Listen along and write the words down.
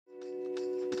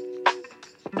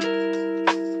Hey,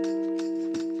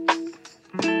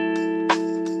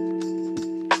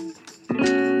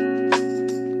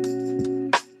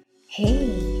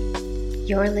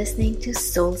 you're listening to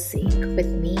Soul Seek with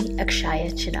me,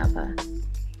 Akshaya Chinapa.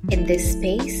 In this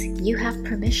space, you have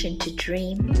permission to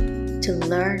dream, to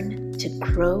learn, to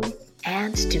grow,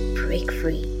 and to break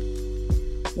free.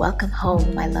 Welcome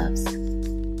home, my loves.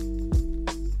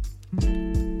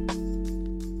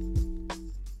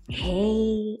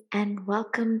 Hey, and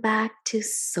welcome back to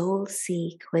Soul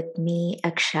Seek with me,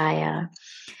 Akshaya.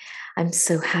 I'm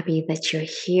so happy that you're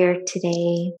here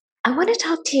today. I want to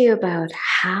talk to you about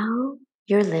how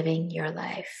you're living your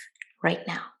life right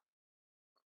now.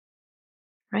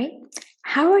 Right?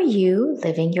 How are you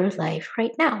living your life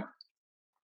right now?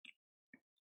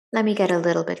 Let me get a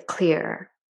little bit clearer.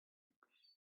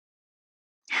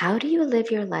 How do you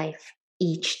live your life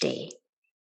each day?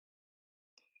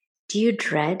 Do you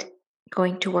dread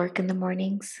going to work in the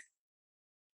mornings?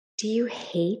 Do you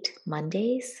hate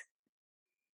Mondays?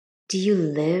 Do you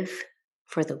live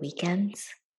for the weekends?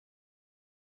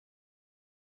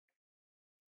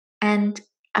 And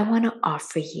I want to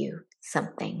offer you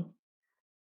something.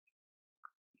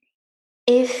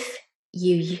 If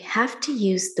you have to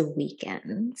use the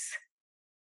weekends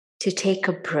to take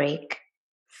a break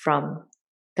from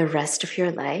the rest of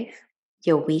your life,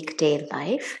 your weekday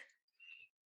life,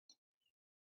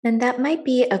 then that might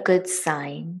be a good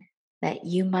sign that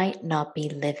you might not be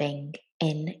living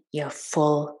in your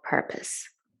full purpose.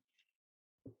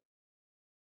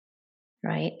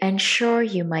 Right? And sure,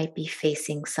 you might be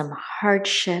facing some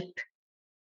hardship,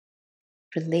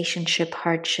 relationship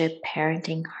hardship,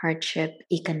 parenting hardship,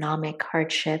 economic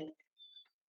hardship.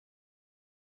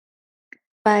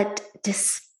 But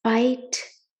despite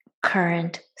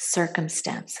current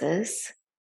circumstances,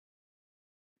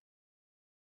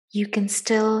 you can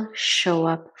still show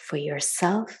up for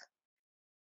yourself,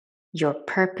 your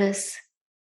purpose.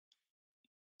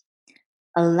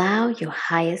 Allow your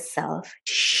highest self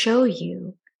to show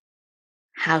you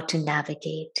how to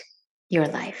navigate your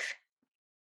life,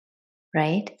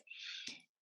 right?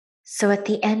 So at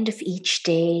the end of each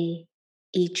day,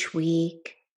 each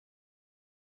week,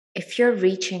 if you're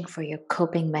reaching for your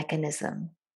coping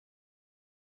mechanism,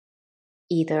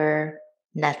 either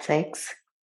Netflix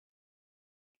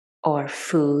or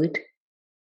food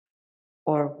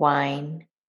or wine,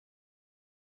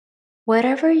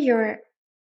 whatever you're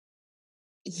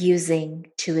using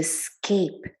to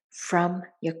escape from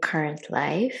your current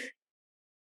life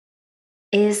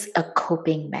is a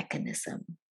coping mechanism,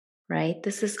 right?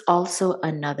 This is also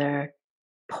another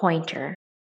pointer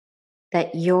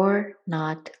that you're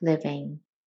not living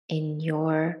in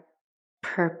your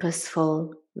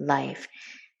purposeful life.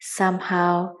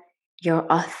 Somehow,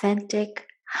 your authentic,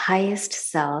 highest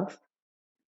self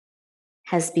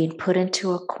has been put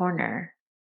into a corner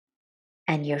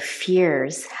and your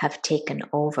fears have taken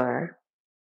over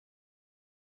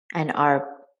and are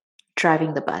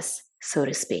driving the bus, so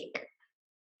to speak.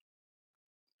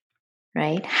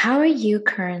 Right? How are you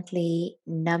currently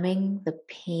numbing the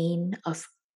pain of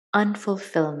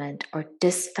unfulfillment or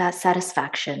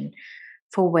dissatisfaction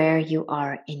for where you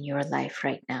are in your life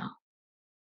right now?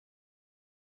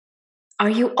 Are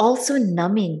you also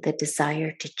numbing the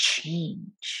desire to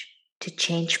change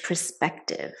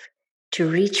perspective, to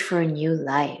reach for a new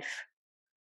life,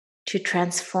 to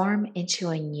transform into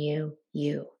a new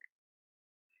you?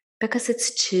 Because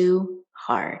it's too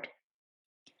hard.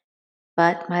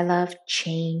 But my love,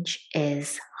 change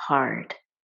is hard.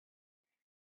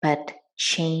 But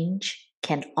change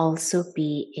can also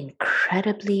be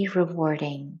incredibly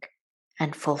rewarding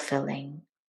and fulfilling.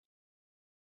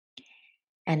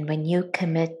 And when you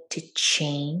commit to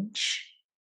change,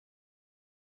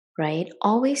 right,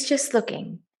 always just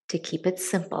looking to keep it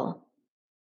simple,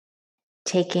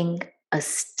 taking a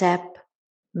step,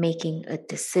 making a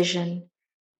decision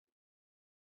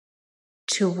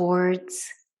towards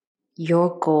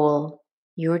your goal,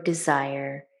 your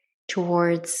desire,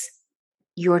 towards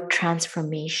your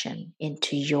transformation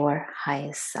into your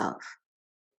highest self.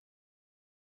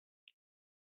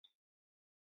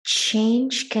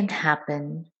 Change can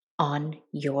happen on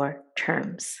your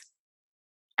terms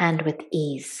and with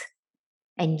ease.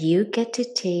 And you get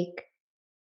to take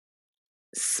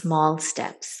small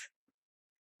steps.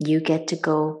 You get to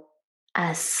go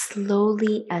as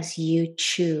slowly as you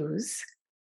choose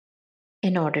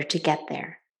in order to get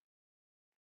there.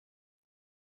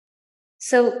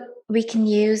 So we can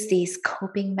use these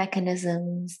coping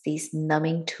mechanisms, these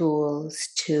numbing tools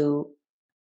to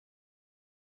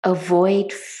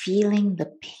avoid feeling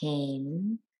the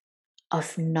pain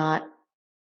of not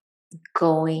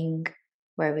going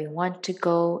where we want to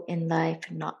go in life,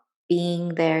 not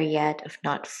being there yet, of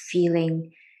not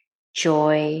feeling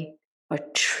joy or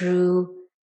true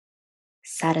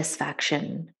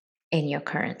satisfaction in your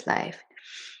current life.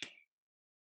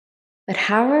 But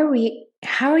how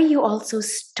are you also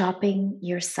stopping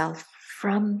yourself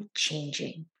from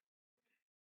changing?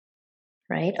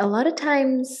 Right? A lot of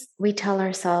times we tell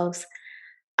ourselves,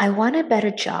 I want a better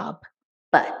job,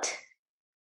 but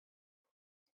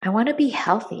I want to be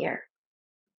healthier,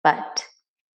 but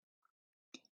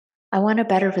I want a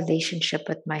better relationship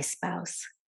with my spouse,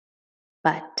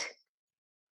 but.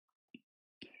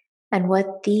 And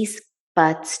what these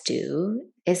buts do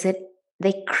is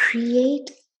they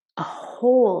create a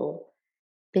hole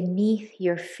beneath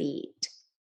your feet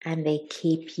and they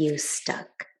keep you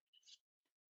stuck.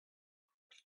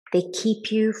 They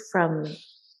keep you from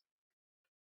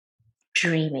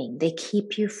dreaming. They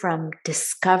keep you from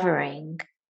discovering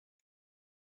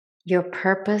your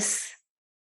purpose,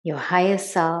 your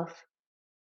highest self,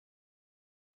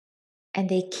 and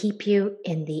they keep you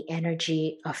in the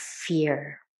energy of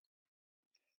fear.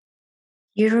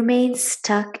 You remain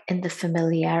stuck in the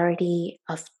familiarity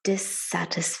of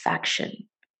dissatisfaction,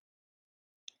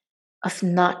 of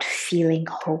not feeling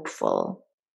hopeful,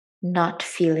 not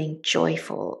feeling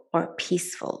joyful or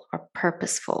peaceful or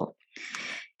purposeful.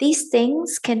 These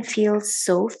things can feel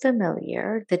so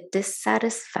familiar. The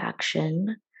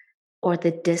dissatisfaction or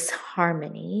the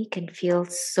disharmony can feel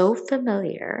so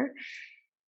familiar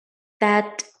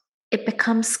that it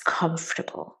becomes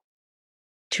comfortable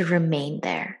to remain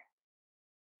there.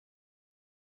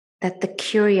 That the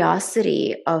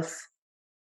curiosity of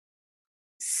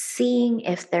seeing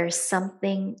if there's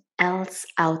something else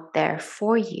out there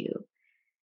for you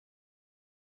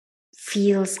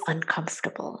feels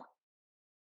uncomfortable,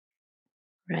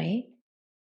 right?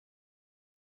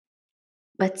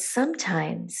 But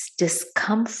sometimes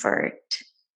discomfort,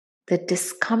 the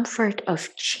discomfort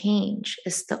of change,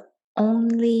 is the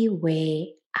only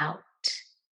way out.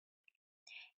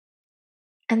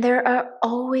 And there are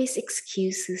always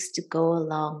excuses to go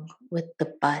along with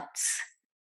the buts.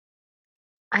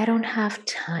 I don't have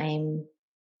time.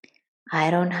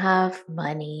 I don't have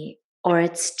money, or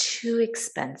it's too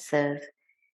expensive.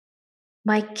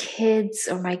 My kids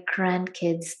or my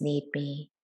grandkids need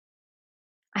me.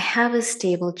 I have a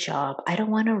stable job. I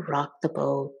don't want to rock the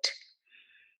boat.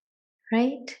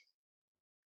 Right?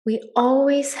 We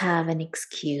always have an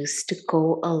excuse to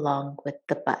go along with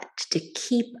the but, to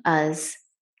keep us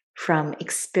from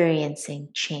experiencing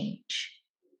change.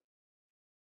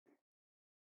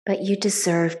 But you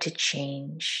deserve to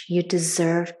change. You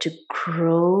deserve to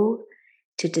grow,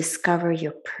 to discover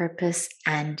your purpose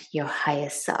and your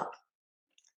highest self.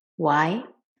 Why?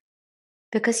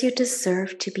 Because you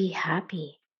deserve to be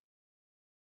happy.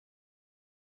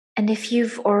 And if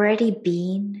you've already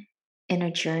been in a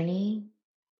journey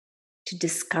to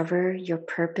discover your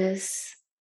purpose,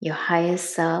 your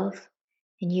highest self,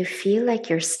 and you feel like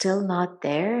you're still not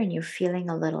there and you're feeling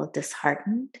a little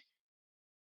disheartened,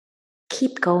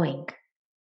 keep going.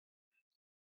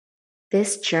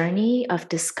 This journey of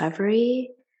discovery,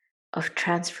 of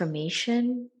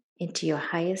transformation into your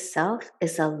highest self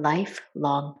is a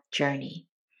lifelong journey.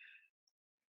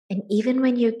 And even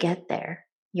when you get there,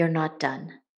 you're not done.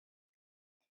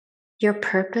 Your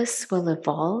purpose will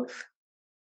evolve,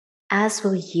 as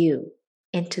will you,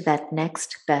 into that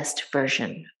next best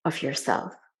version of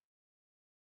yourself.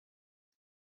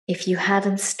 If you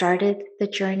haven't started the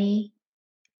journey,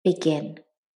 begin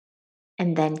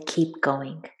and then keep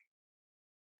going.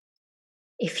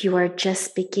 If you are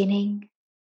just beginning,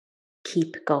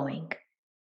 keep going.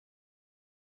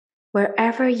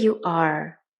 Wherever you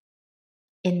are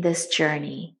in this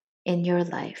journey in your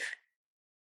life,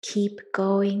 keep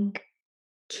going,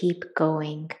 keep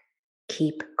going,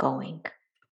 keep going.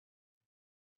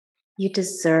 You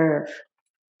deserve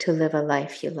to live a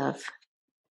life you love.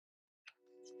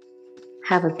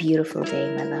 Have a beautiful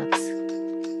day, my loves.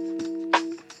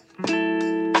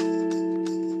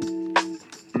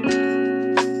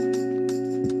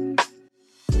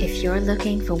 If you're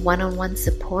looking for one-on-one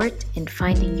support in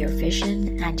finding your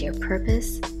vision and your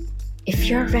purpose, if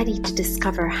you're ready to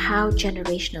discover how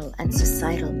generational and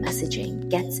societal messaging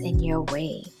gets in your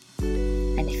way,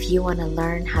 and if you want to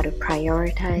learn how to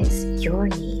prioritize your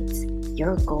needs,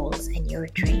 your goals, and your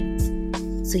dreams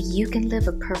so you can live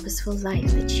a purposeful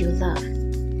life that you love,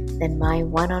 then my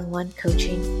one-on-one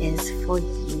coaching is for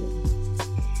you.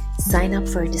 Sign up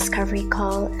for a discovery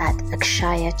call at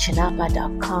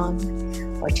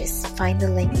akshayachinapa.com or just find the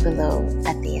link below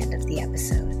at the end of the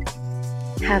episode.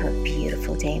 Have a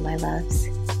beautiful day, my loves.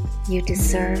 You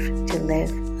deserve to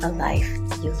live a life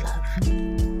you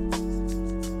love.